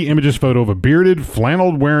Getty Images photo of a bearded,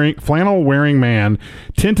 flannel-wearing man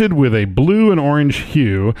tinted with a blue and orange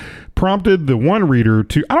hue prompted the one reader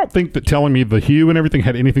to... I don't think that telling me the hue and everything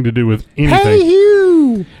had anything to do with anything. Hey,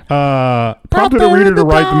 Hugh! Prompted a reader to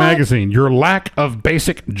write the magazine. Your lack of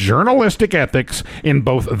basic journalistic ethics in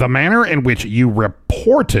both the manner in which you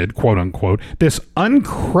reported, quote-unquote, this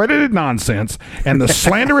uncredited nonsense and the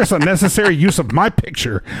slanderous unnecessary use of my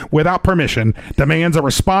picture without permission demands a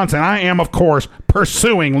response, and I am, of course,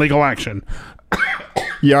 pursuing legal action.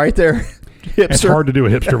 You all right there, hipster? It's hard to do a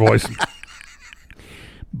hipster voice.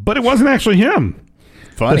 But it wasn't actually him.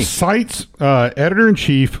 Funny. The site's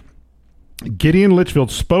editor-in-chief, Gideon Litchfield,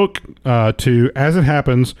 spoke to As It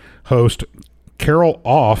Happens host Carol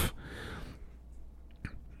Off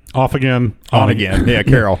again, on again. Yeah,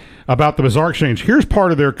 Carol. About the bizarre exchange. Here's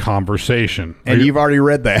part of their conversation. And you've already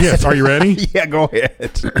read that. Yes. Are you ready? Yeah, go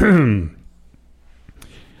ahead.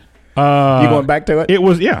 You going back to it? It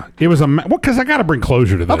was because I got to bring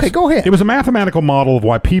closure to this. Okay, go ahead. It was a mathematical model of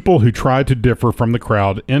why people who try to differ from the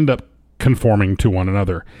crowd end up conforming to one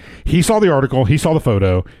another. He saw the article, he saw the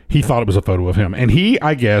photo, he thought it was a photo of him. And he,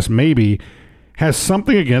 I guess, maybe has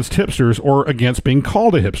something against hipsters or against being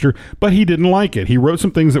called a hipster, but he didn't like it. He wrote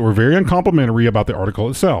some things that were very uncomplimentary about the article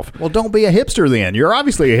itself. Well, don't be a hipster then. You're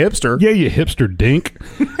obviously a hipster. Yeah, you hipster dink.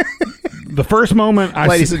 The first moment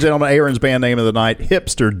Ladies and gentlemen, Aaron's band name of the night,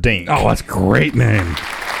 Hipster Dink. Oh, that's a great name.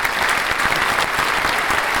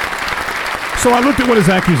 So I looked at what his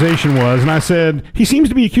accusation was, and I said, he seems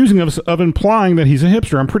to be accusing us of implying that he's a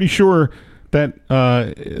hipster. I'm pretty sure that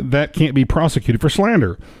that can't be prosecuted for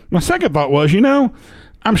slander. My second thought was,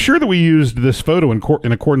 I'm sure that we used this photo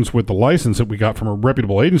in accordance with the license that we got from a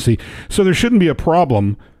reputable agency, so there shouldn't be a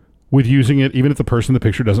problem with using it, even if the person in the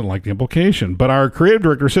picture doesn't like the implication. But our creative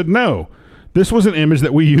director said, no, this was an image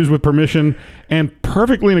that we used with permission and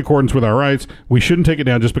perfectly in accordance with our rights. We shouldn't take it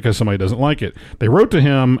down just because somebody doesn't like it. They wrote to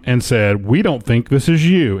him and said, we don't think this is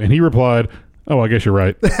you. And he replied, oh, I guess you're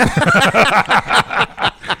right.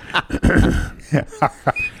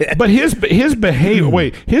 But his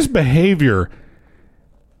behavior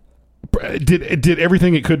did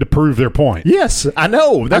everything it could to prove their point. Yes, I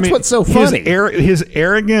know. That's what's so funny. His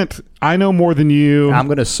arrogant, I know more than you. I'm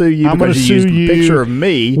going to sue you because you used a picture of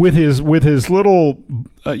me. With his little,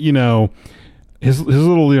 his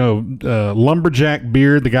little, lumberjack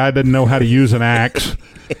beard. The guy doesn't know how to use an axe.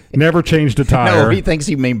 Never changed a tire. No, he thinks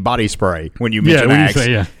you mean body spray when you mention axe. You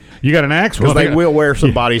say, you got an axe? Because they will wear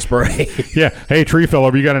some body spray. Yeah. Hey, tree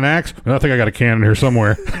fella, you got an axe? Well, I think I got a can in here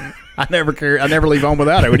somewhere. I never leave home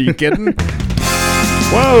without it. What are you kidding?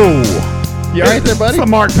 Whoa. You all right there, buddy? It's the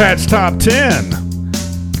Mark Pat's Top 10.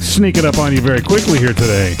 Sneaking up on you very quickly here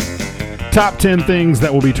today. Top 10 things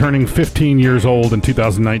that will be turning 15 years old in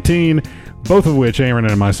 2019, both of which Aaron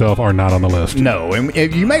and myself are not on the list. No, and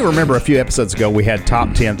you may remember a few episodes ago we had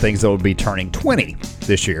top 10 things that would be turning 20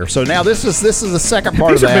 this year. So now this is the second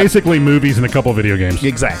part of that. These are basically movies and a couple of video games.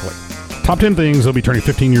 Exactly. Top 10 things that will be turning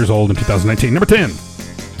 15 years old in 2019. Number 10.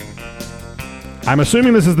 I'm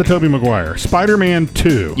assuming this is the Tobey Maguire. Spider-Man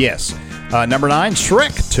 2. Yes. Number 9,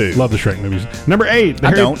 Shrek 2. Love the Shrek movies. Number 8. I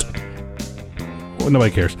don't. Well, nobody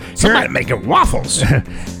cares. Somebody making waffles.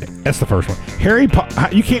 That's the first one. Harry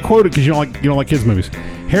Potter. You can't quote it because you don't like kids movies.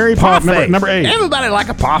 Harry Potter. Number 8. Everybody like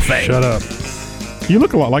a parfait. Shut up. You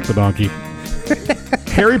look a lot like the donkey.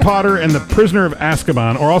 Harry Potter and the Prisoner of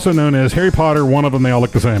Azkaban, or also known as Harry Potter, one of them, they all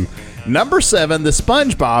look the same. Number 7, the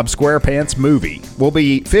SpongeBob SquarePants movie will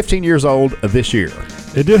be 15 years old this year.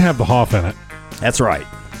 It did have the Hoff in it. That's right.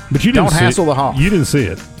 But you didn't Don't hassle the Hoff. You didn't see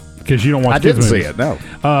it because you don't watch kids movies. I didn't see it,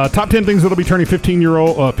 no. Top 10 things that'll be turning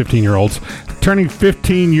 15-year-olds. Turning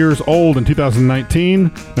 15 years old in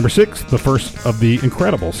 2019. Number 6, the first of The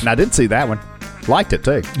Incredibles. And I did see that one. Liked it,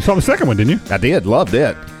 too. You saw the second one, didn't you? I did. Loved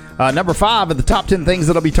it. Number 5 of the top 10 things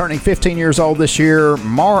that'll be turning 15 years old this year,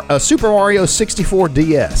 Super Mario 64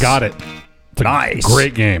 DS. Got it. It's a Nice.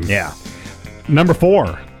 great game. Yeah. Number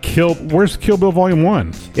 4, where's Kill Bill Volume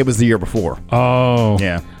 1? It was the year before. Oh.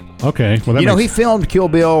 Yeah. Okay. Well, He filmed Kill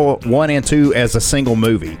Bill 1 and 2 as a single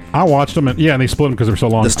movie. I watched them, and they split them because they were so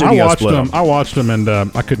long. The studio split them. I watched them, and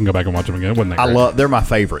I couldn't go back and watch them again. It wasn't that great. They're my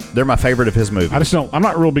favorite. They're my favorite of his movies. I'm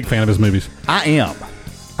not a real big fan of his movies. I am.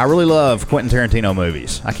 I really love Quentin Tarantino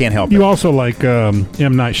movies. I can't help it. You also like M.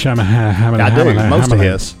 Night Shyamalan. I do. Most of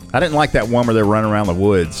his. I didn't like that one where they're running around the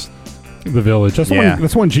woods. The Village. That's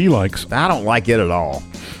the one G likes. I don't like it at all.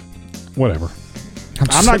 Whatever.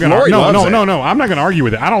 I'm not going to. No. I'm not going to argue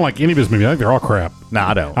with it. I don't like any of his movies. I think they're all crap. No,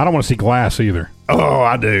 I don't. I don't want to see Glass either. Oh,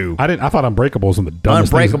 I do. I thought Unbreakable was the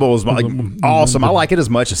dumbest. Unbreakable was awesome. I like it as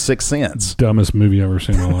much as Sixth Sense. Dumbest movie I've ever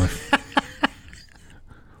seen in my life.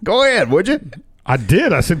 Go ahead, would you? I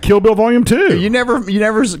did. I said Kill Bill Volume 2. You never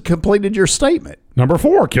completed your statement. Number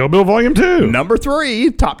 4, Kill Bill Volume 2. Number 3,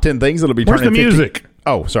 top 10 things that'll be Where's turning the music?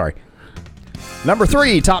 Oh, sorry. Number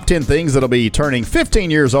 3, top 10 things that'll be turning 15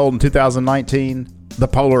 years old in 2019. The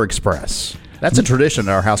Polar Express. That's a tradition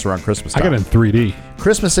at our house around Christmas time. I got it in 3D.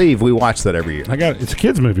 Christmas Eve, we watch that every year. It's a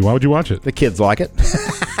kids movie. Why would you watch it? The kids like it.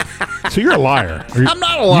 So you're a liar. I'm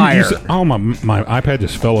not a liar. My iPad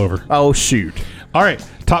just fell over. Oh, shoot. All right,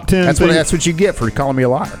 top 10 That's what you get for calling me a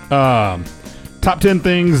liar. Top 10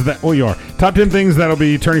 things that... Well, you are. Top 10 things that'll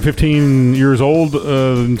be turning 15 years old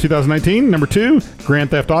in 2019. Number 2, Grand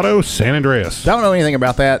Theft Auto San Andreas. Don't know anything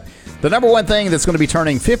about that. The number 1 thing that's going to be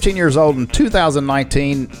turning 15 years old in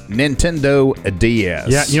 2019, Nintendo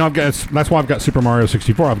DS. Yeah, that's why I've got Super Mario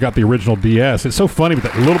 64. I've got the original DS. It's so funny with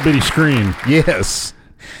that little bitty screen. Yes.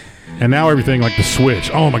 And now everything like the Switch.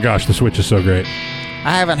 Oh my gosh, the Switch is so great.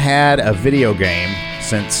 I haven't had a video game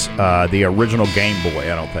since the original Game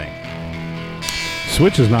Boy, I don't think.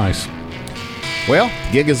 Switch is nice. Well,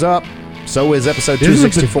 gig is up. So is episode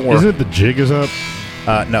 264. Isn't it the jig is up?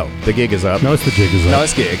 No, the gig is up. No, it's the jig is up. No,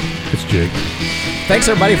 it's gig. It's jig. Thanks,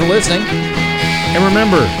 everybody, for listening. And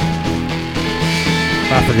remember...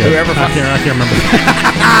 I forget. I can't remember.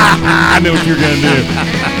 I know what you're going to do.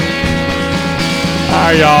 All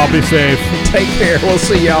right, y'all. Be safe. Take care. We'll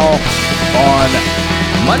see y'all on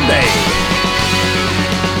Monday.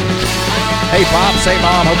 Hey, Pops. Hey,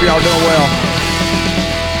 Mom. Hope y'all doing well.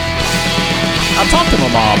 I talked to my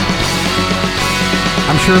mom.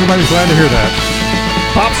 I'm sure everybody's glad to hear that.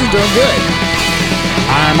 Pops is doing good.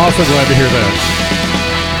 I'm also glad to hear that.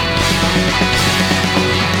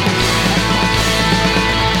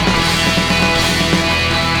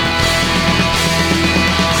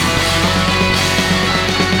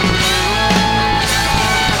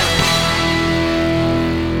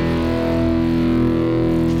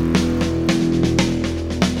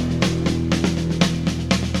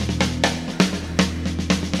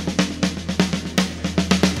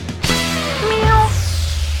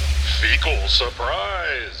 Fecal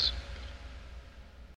surprise.